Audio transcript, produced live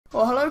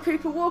Well, hello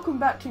people, welcome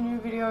back to a new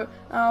video.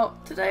 Now,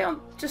 today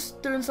I'm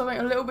just doing something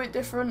a little bit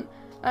different,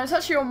 and it's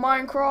actually on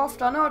Minecraft.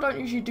 I know I don't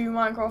usually do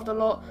Minecraft a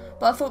lot,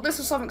 but I thought this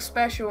was something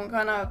special and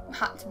kind of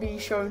had to be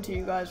shown to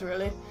you guys,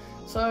 really.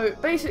 So,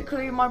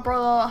 basically, my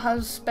brother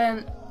has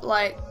spent,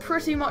 like,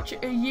 pretty much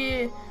a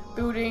year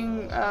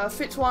building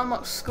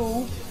FitzWimarc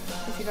School,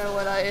 if you know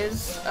where that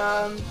is.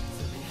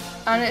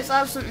 And it's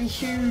absolutely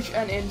huge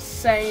and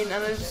insane,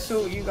 and I just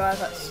thought you guys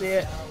had to see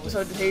it, and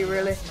so did he,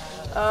 really.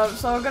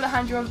 So I'm going to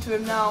hand you over to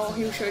him now.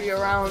 He'll show you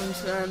around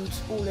and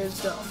all his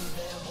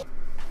stuff.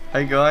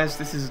 Hey guys,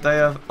 this is the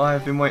day I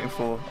have been waiting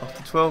for.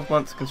 After 12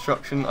 months of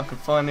construction, I can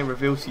finally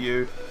reveal to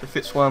you the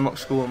FitzWimarc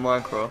School on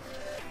Minecraft.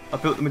 I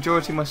built the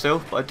majority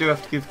myself, but I do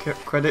have to give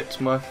credit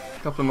to a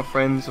couple of my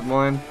friends of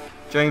mine,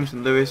 James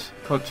and Lewis,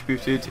 who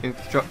contributed in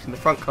constructing the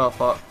front car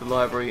park, the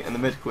library and the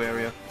medical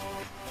area.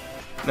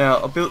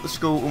 Now, I built the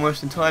school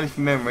almost entirely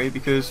from memory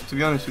because, to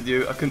be honest with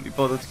you, I couldn't be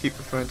bothered to keep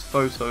referring to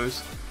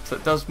photos. So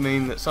it does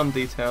mean that some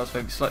details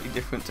may be slightly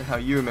different to how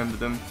you remember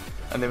them,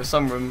 and there were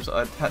some rooms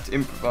I'd had to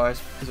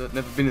improvise because I'd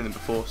never been in them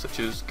before,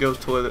 such as girls'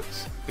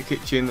 toilets, the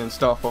kitchen and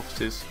staff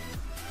offices.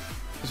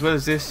 As well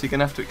as this, you're going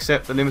to have to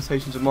accept the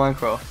limitations of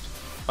Minecraft.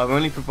 I'm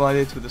only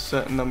provided with a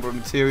certain number of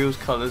materials,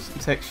 colours and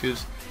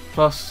textures,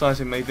 plus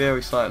sizing may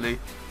vary slightly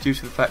due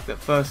to the fact that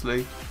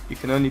firstly, you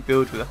can only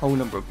build with a whole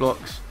number of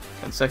blocks,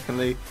 and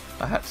secondly,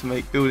 I had to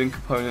make building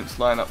components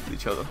line up with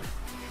each other.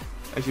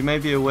 As you may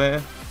be aware,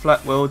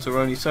 flat worlds are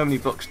only so many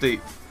blocks deep,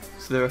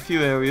 so there are a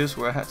few areas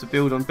where I had to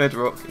build on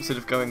bedrock instead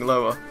of going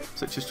lower,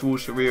 such as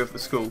towards the rear of the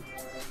school.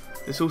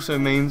 This also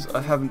means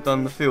I haven't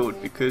done the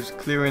field because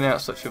clearing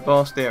out such a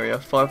vast area,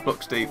 5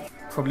 blocks deep,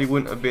 probably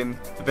wouldn't have been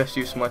the best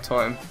use of my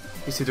time,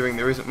 considering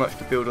there isn't much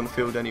to build on the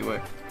field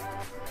anyway.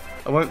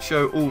 I won't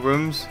show all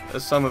rooms,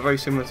 as some are very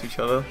similar to each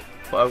other,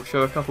 but I will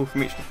show a couple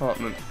from each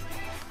department.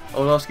 I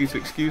will ask you to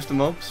excuse the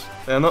mobs.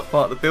 They are not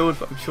part of the build,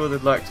 but I'm sure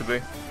they'd like to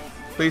be.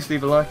 Please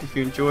leave a like if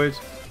you enjoyed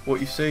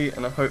what you see,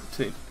 and I hope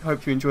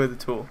you enjoy the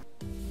tour.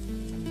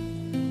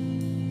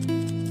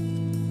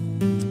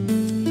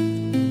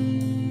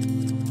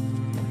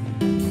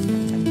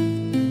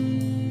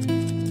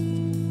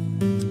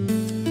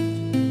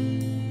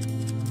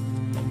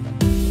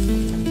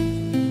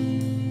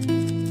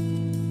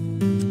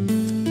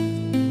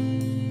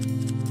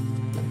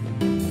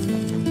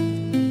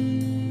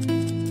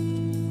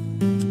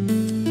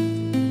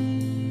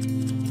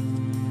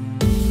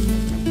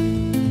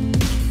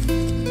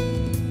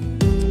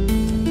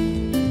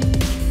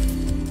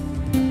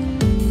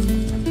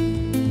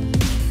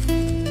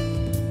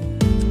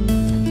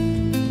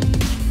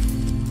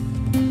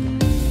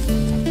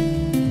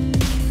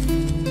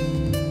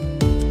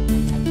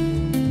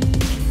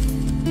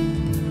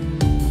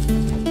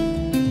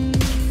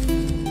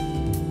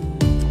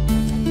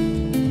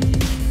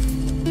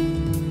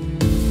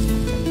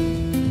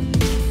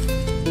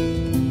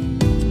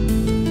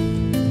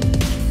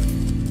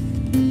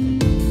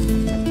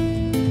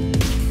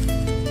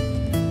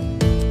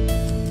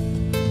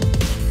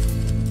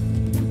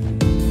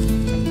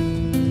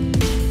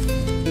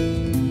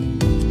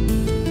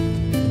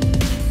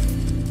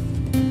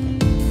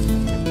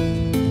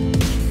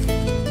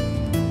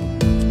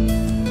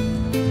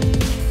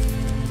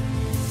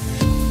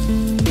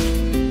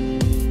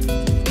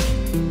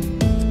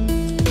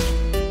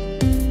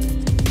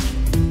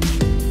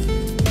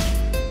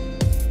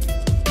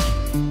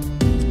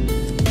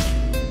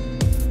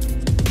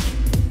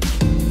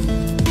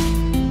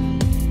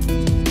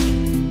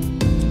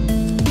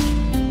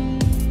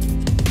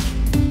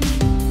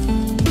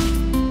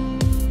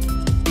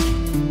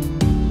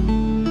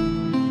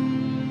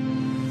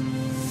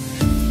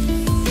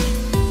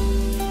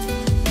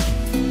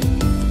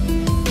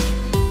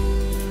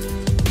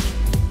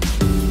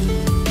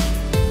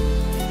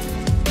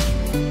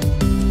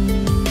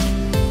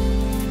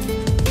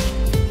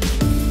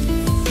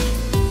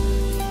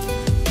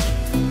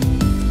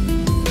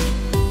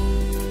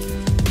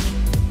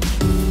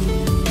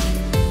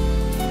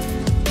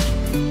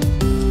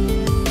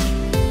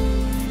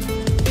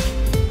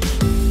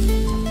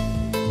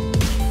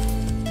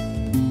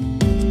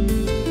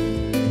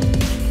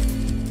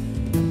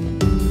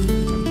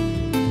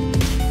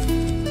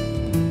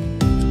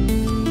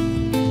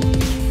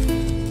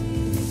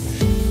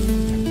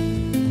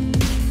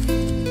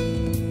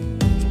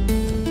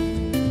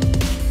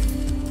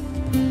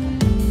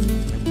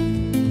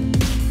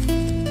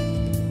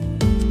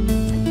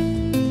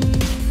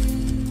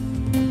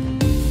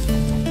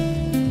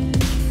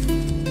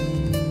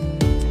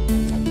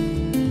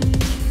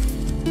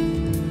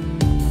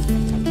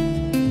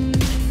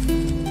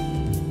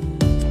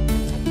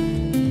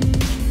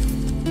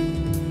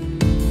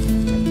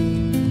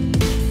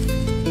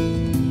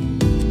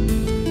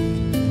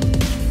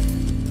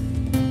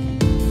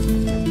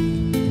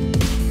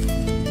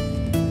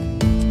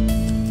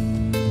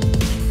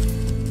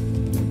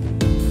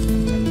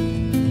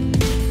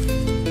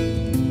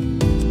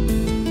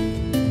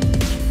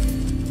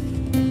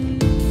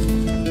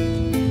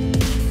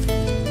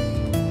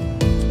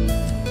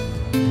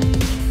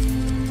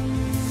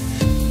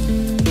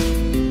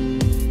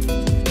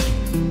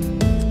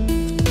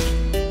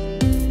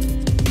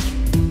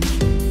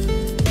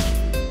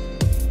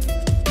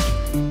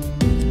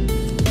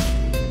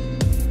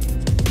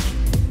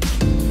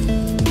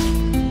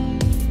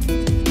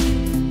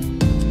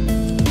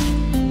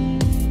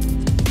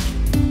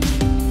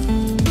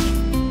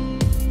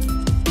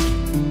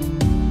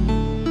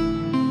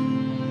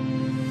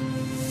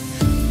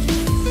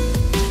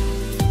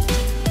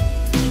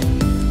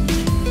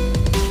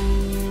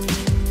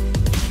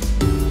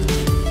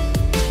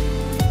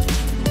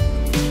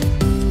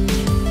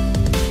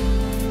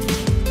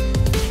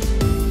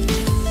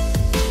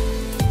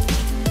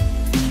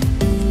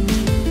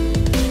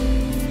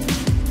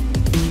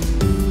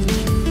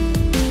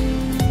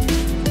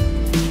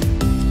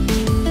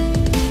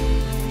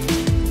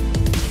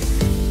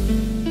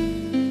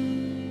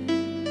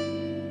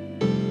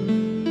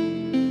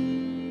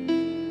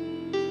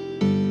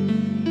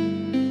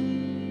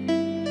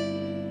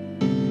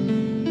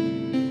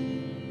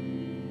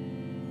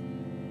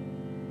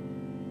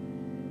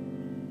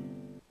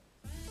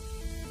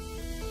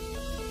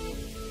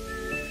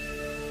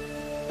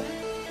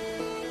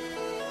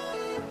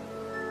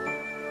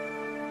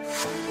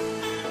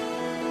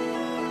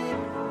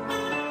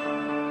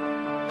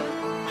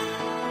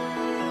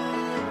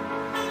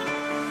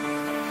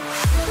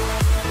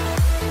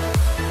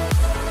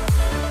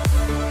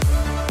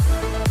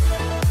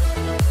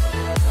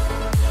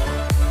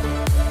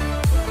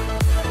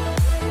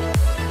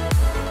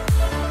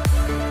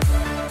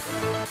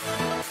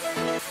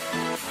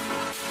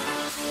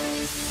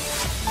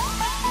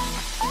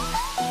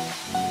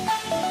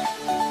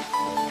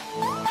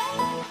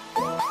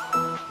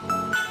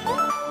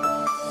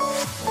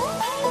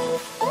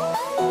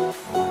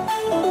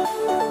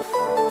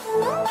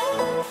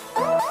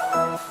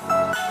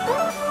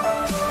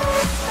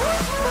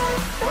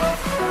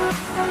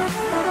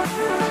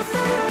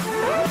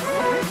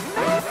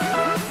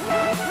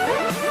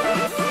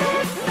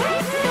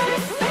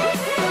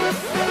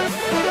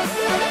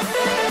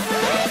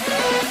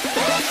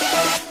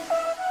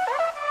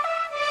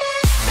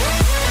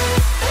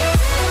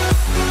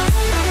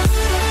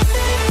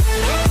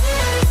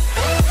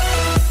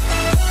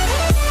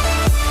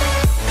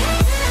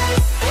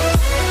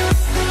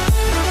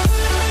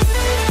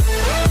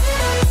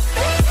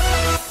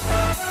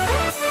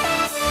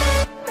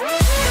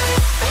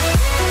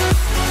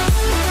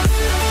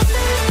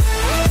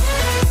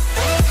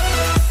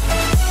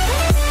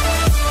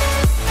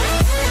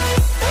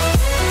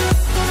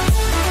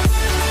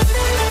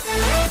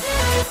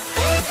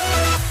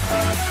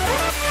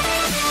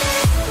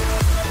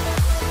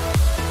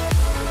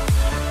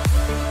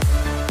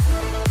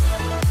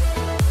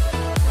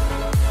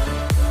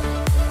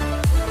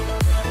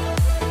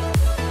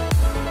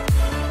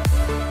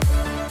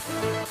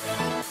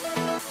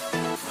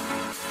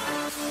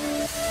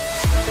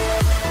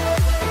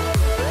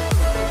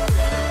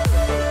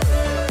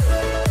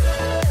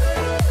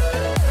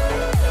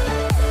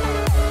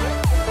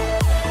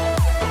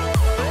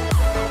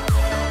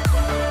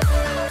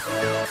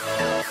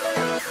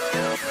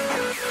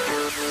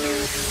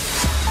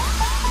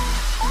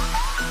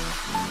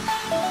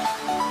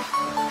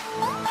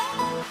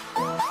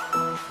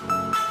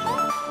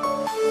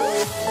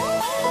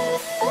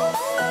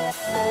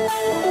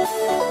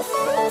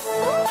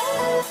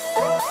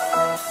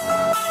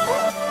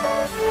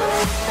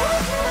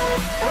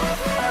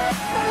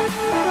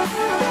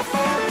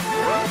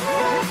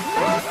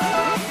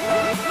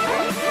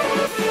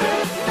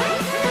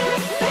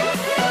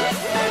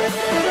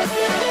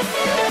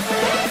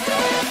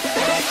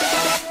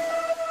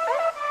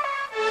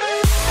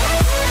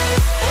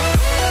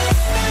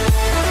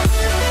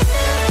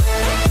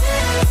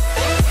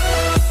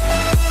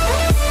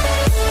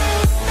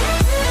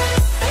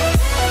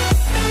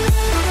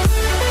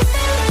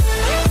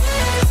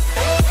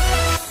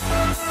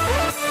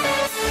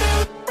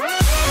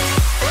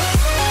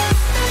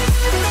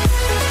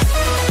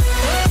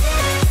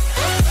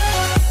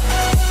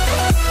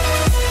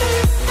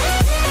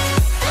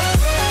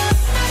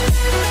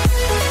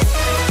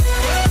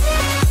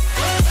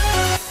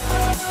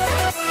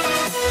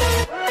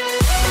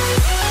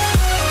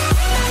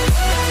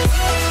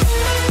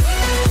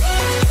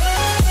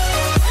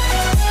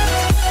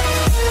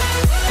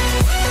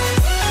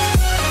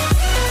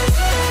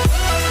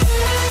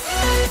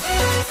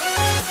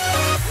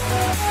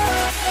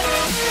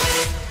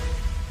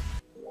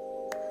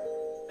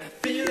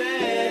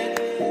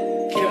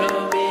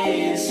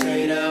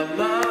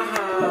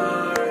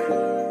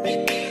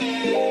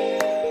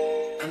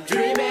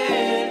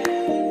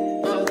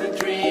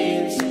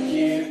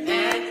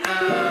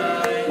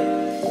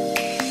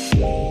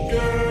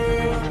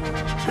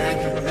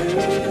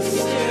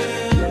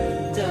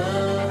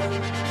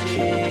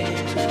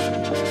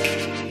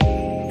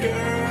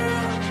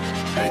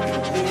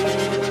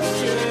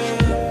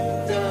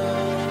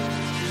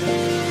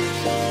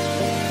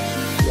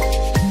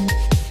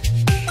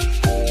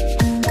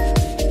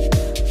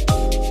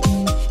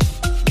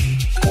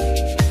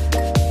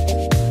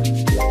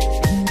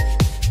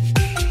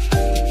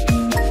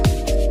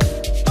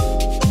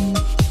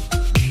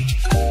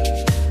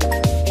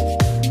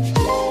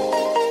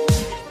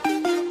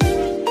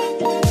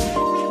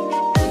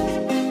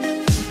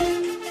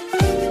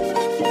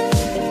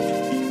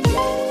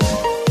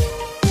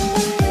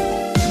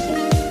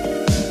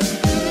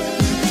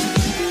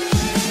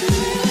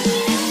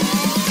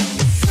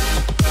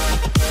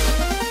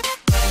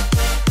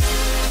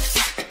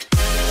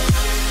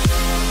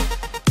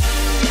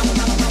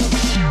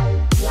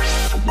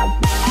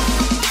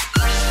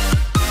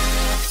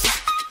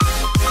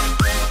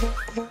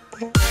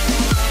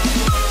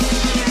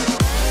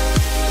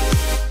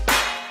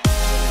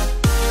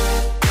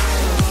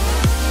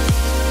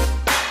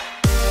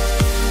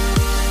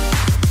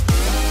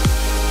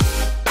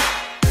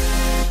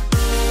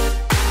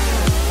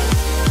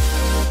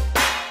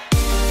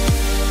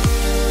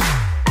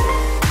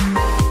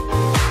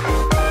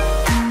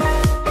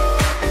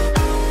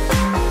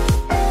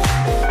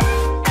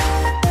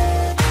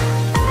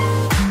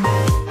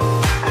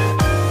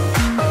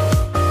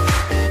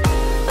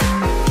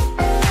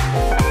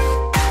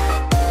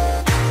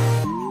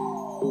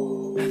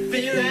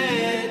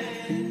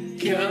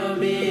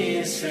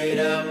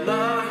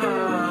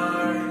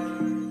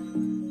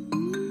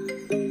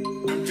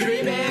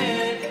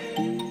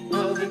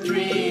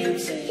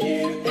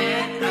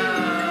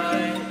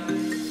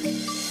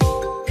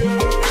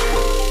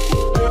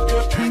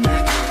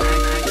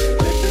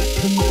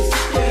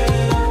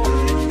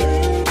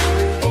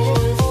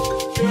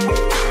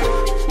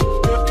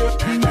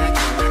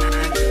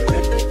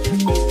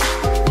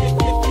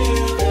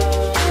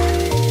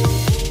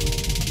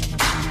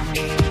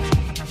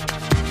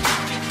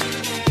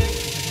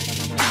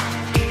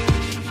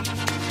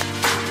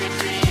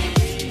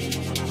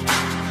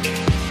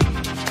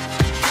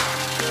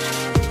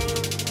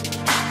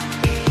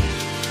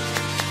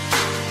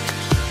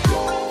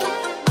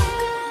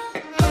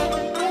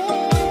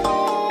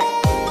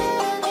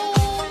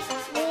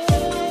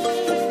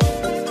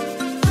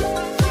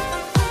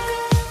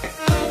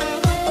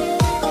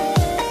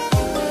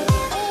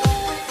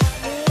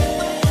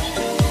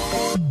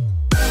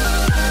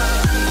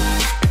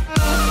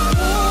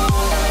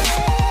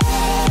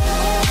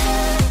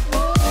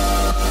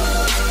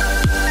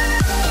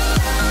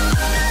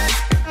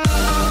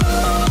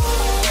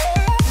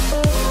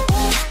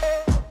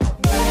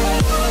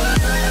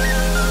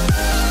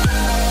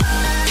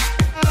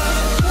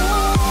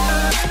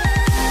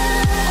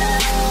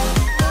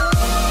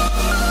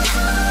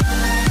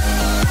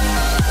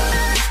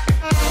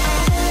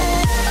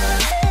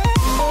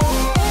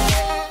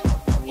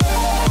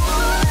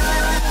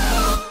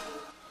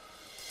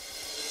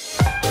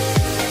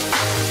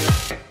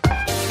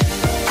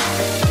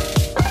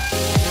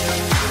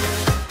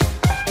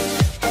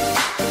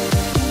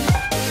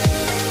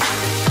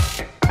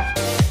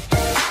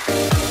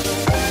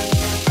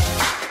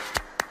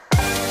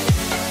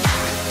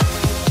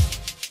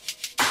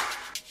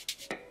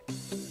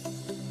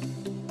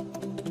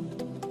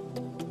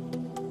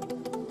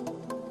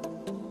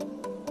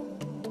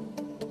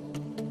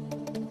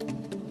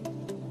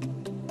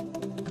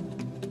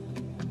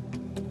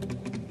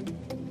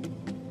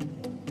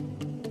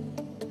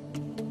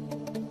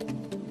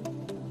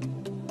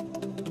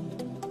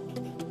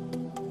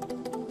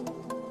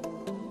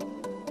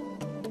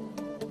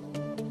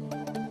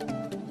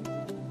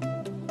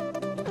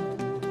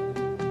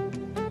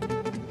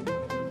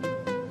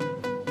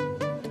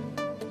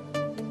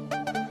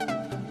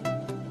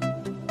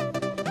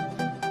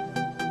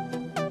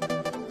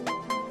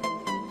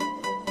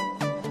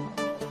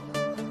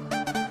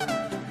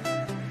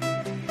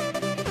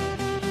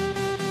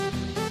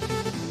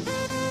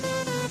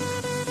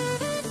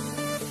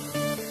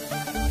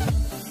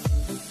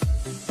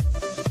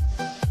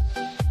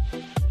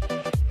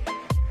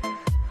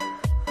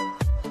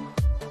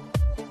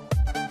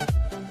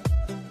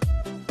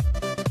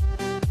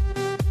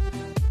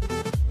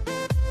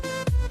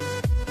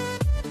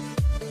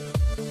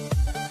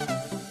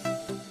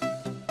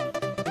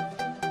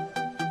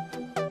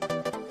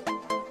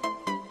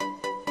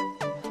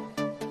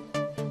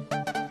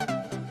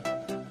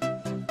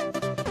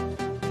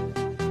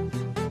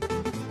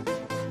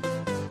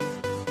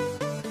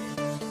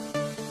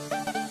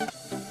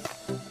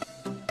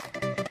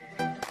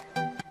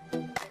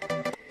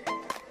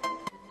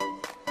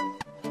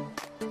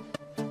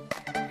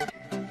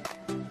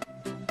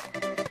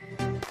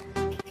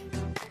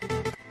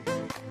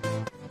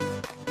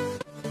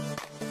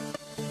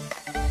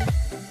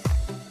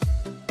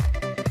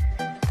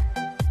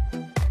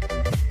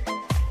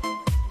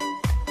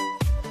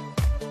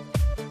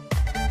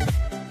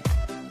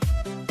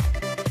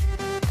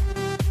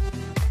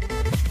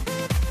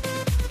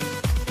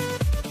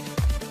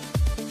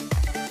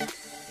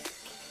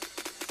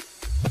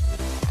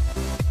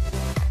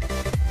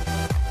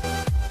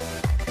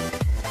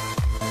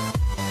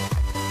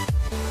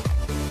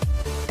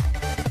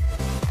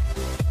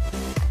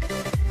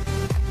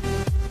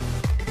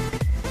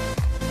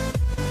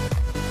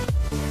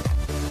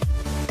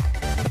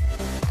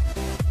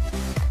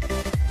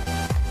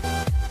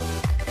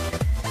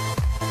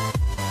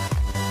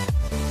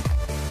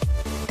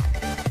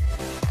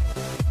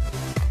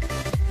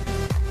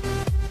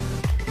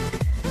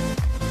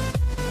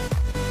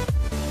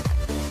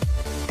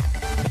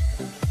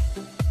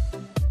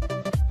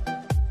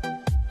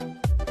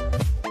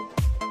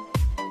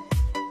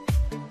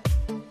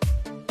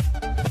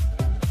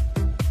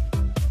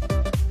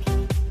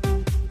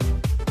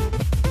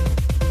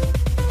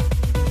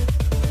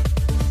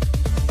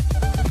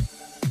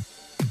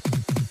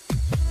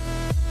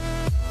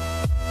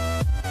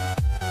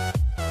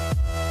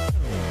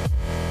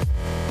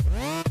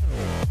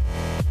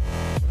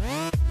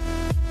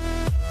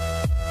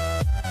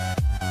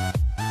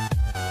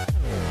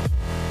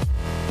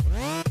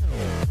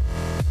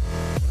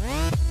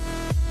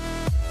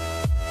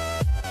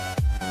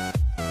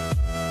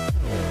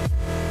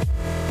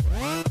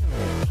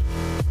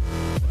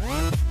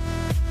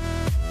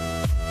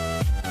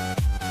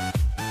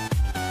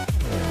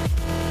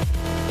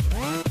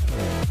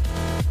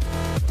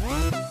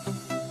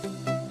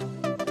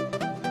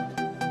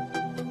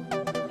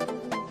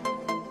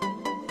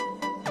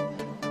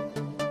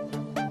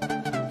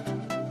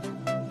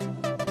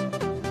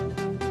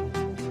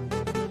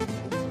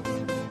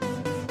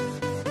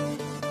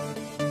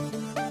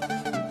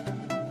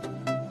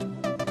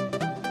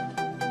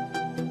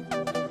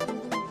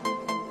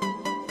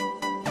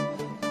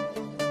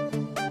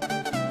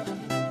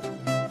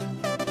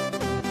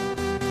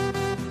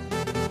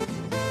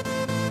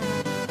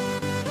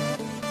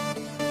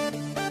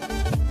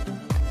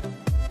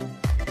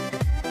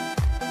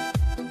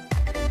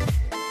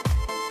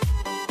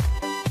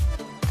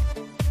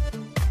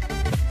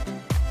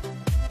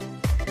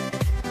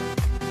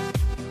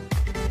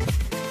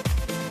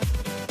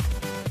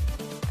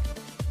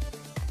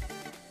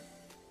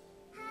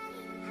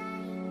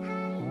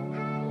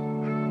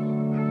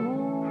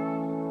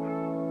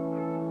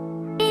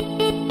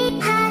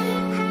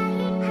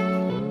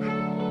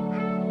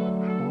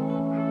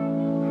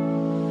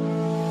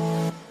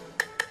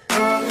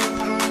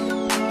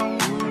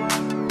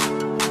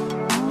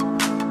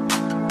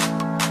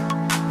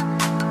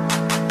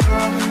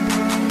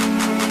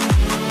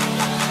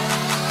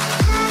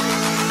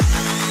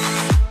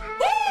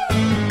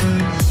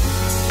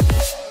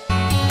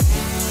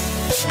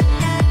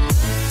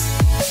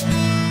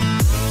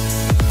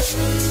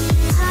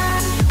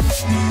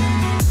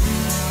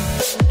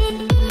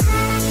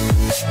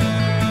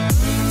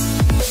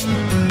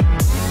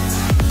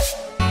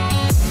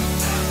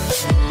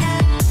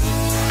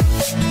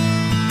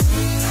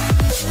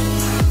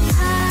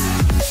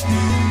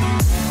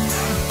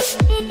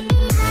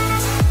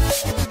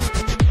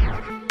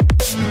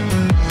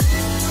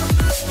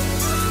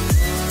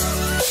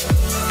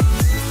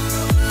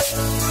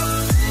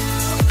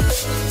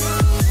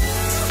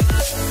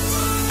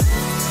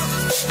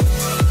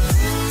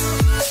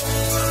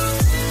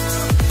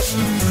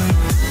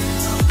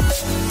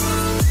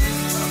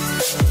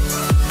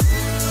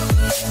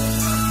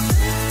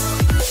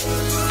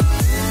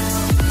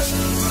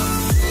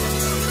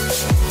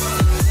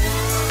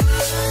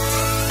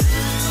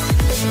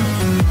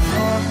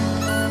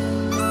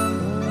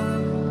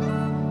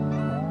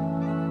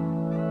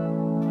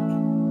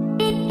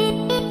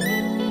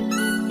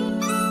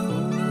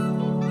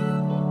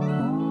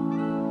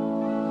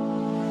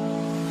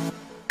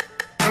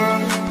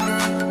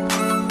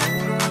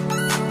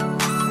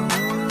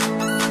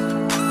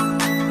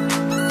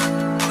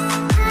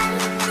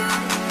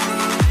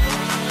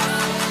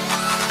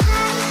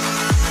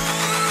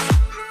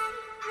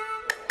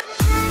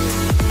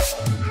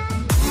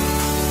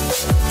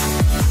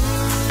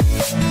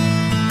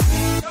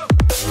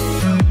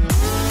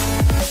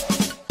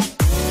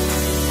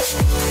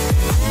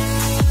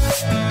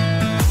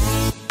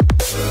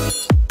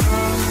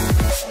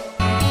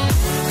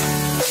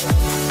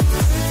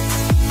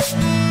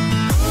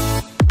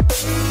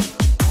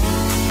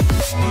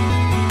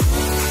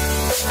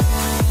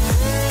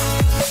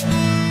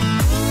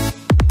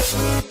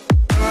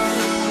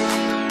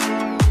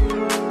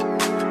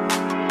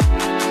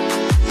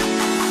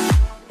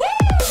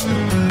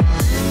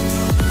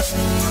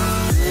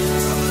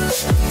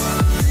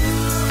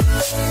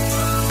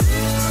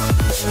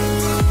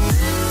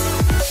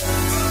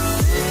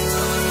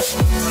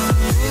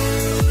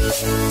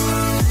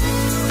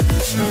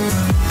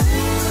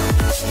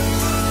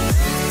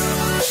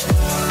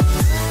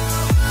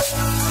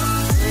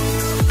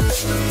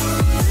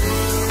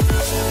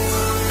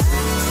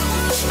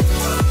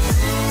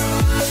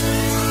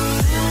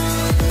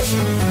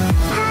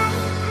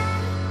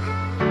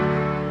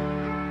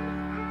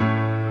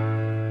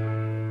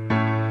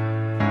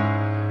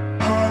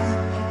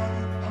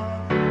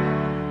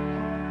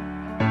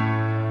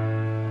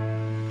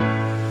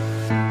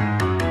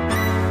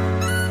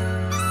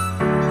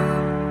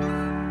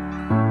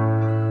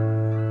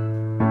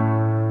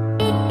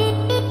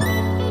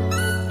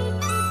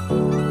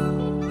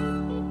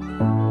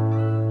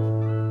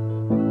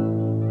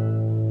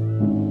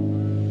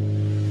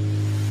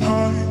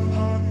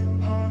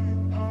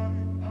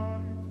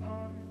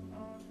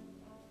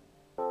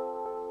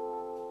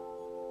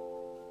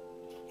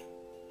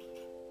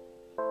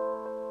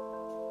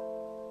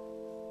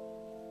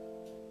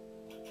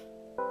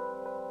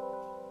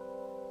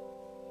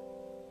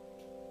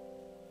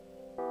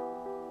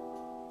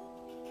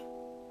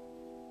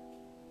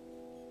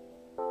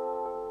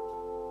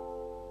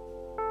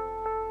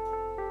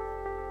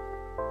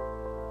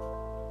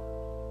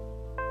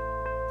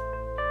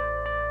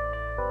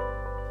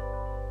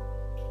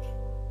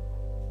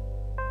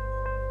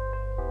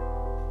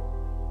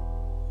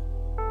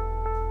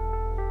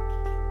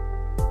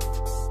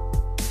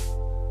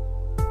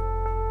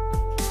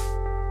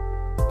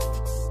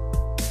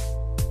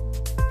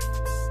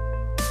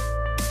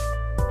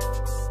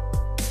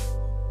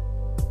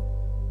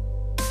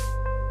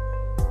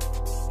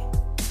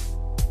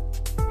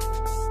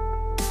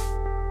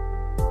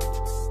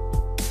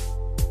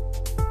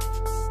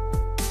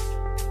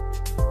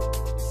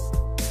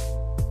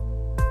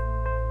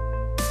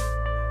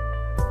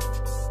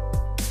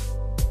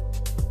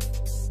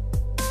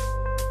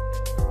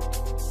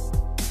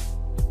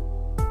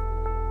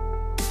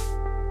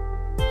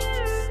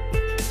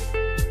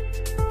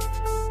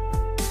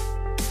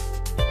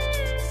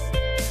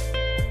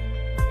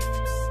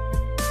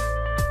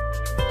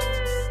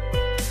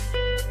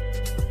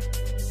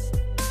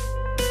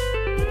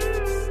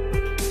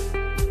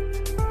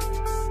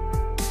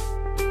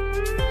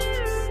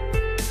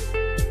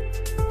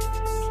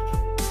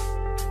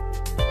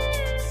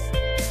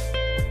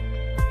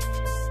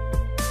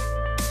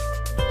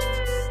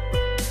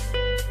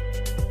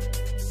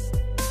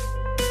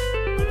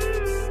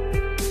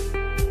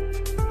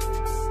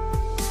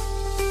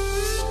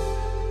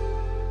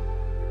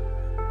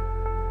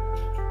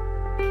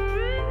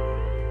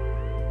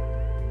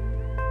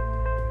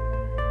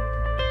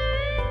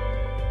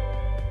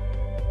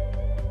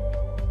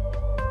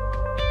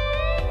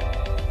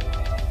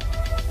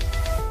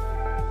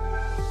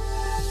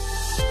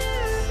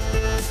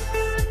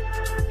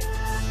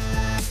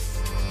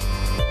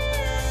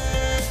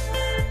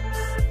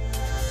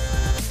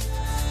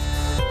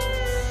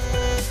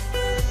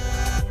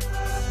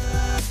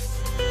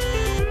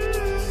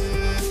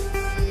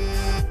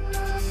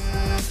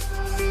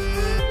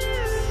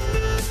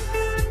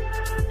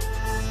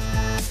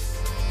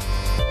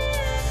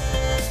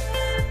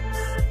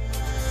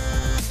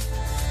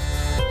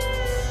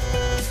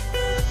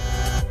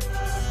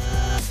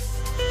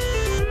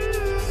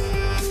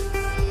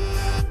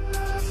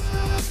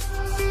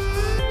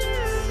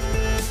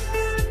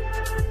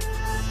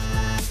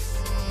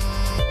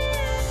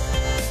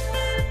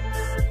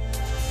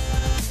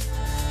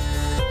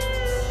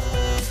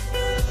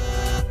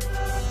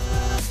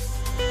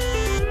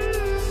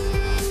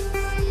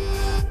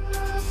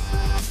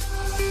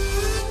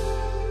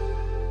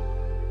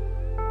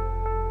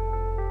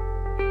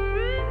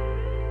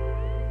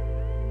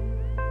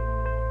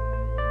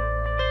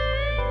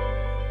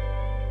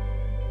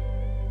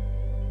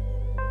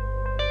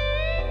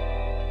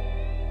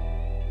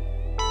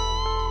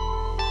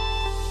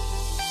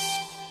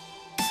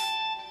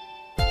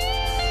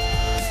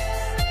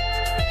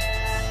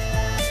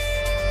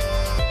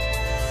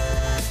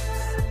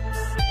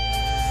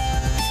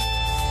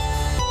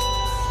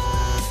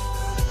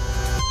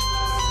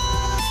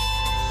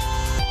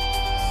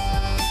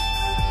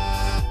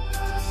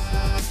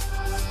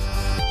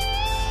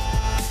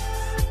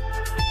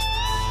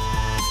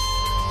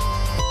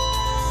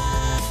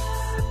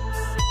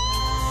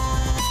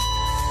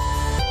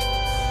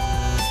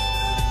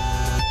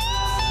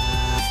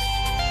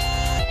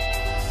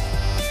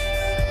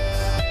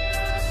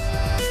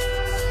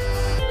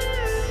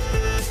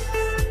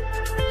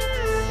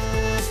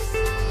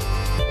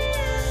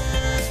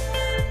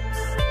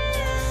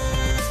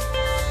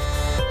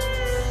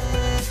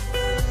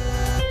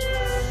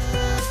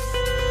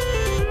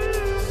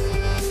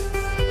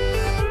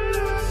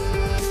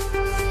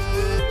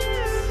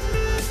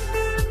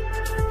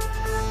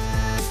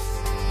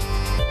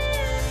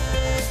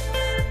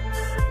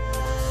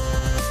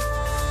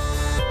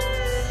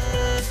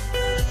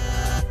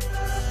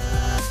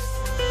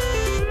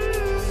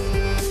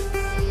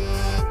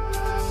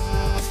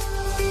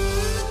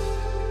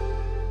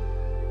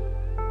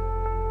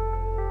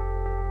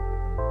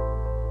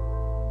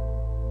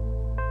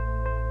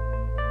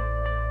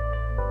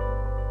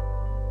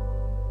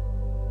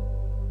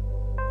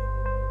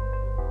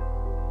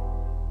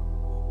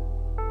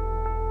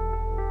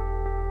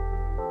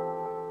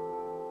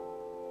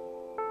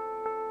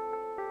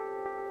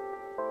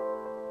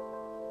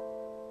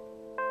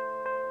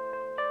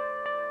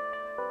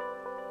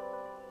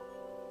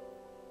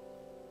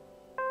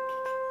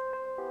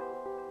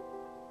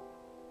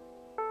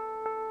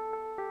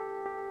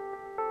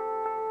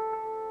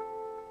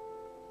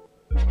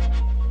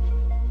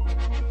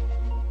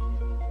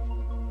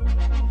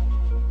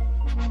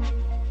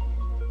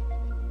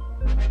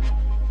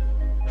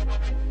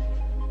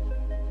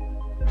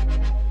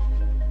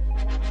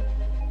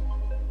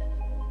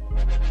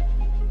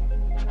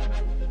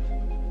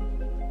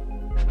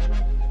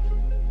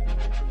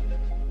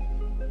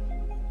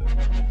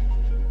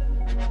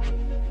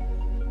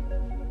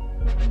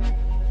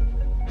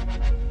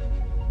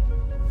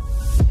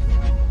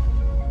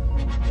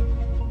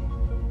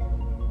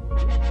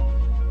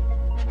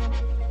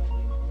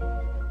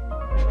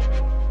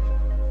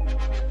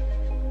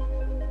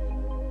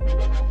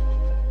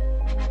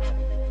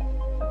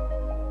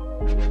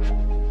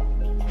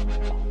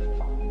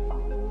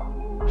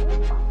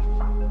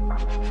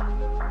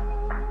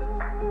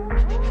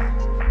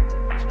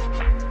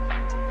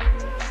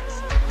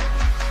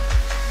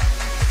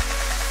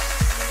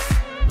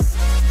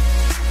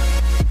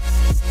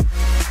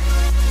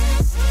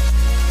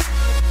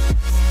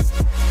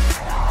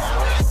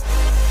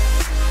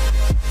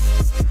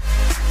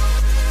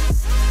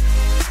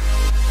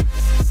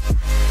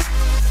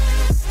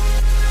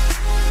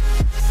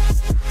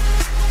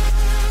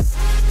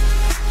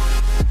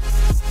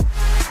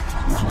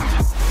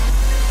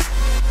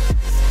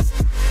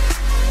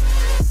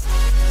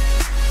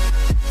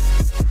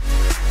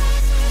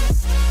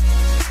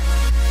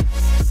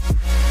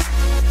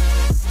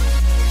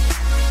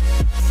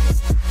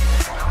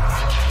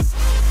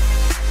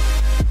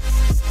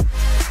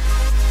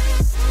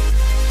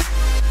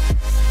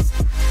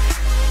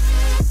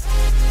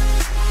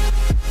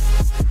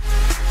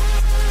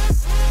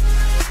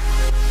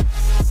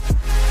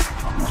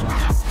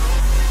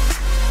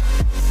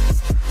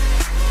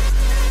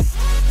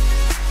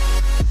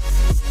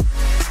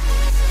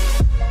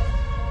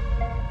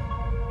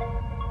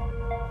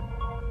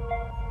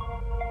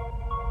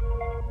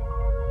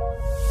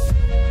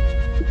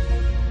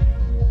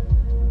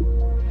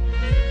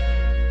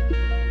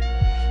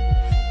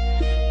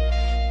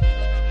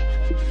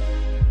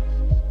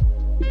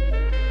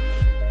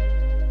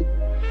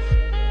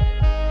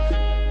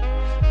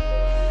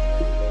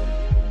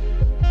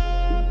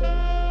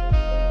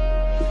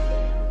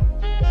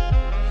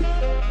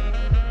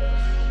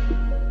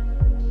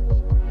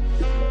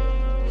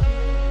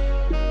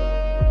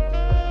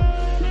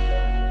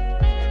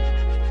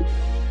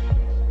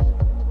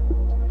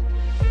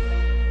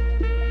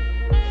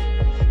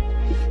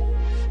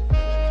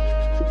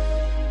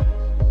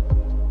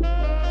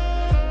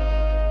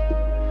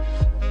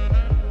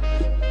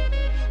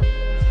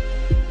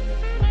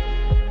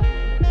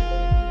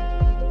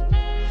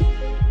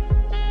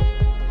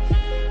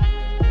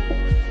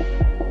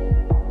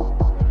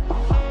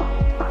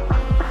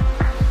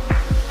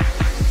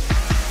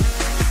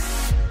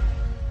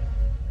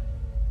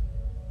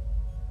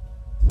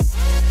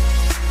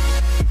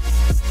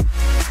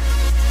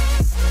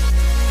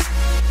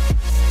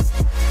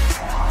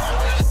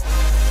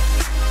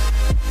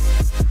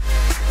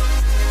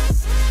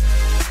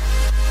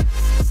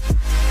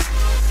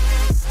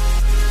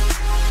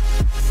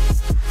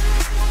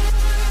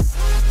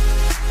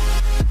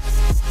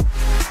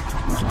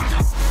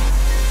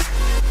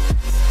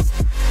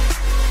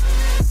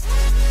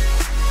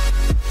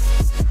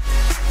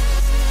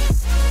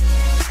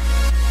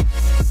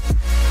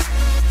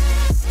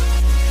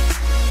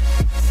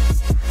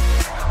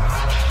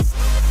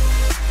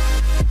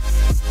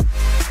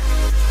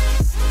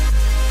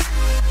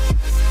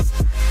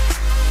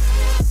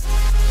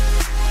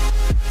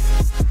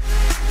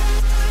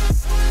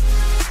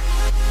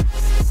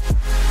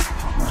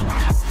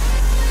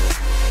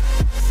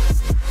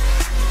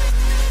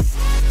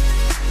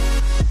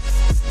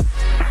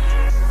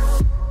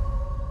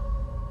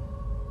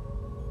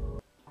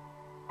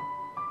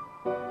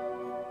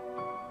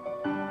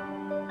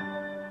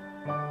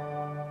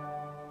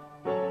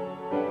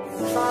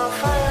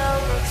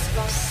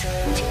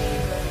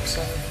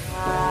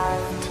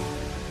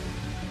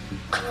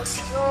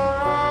 Close your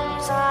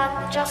eyes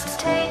and just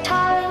stay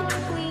tight.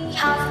 We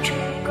have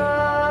dreams.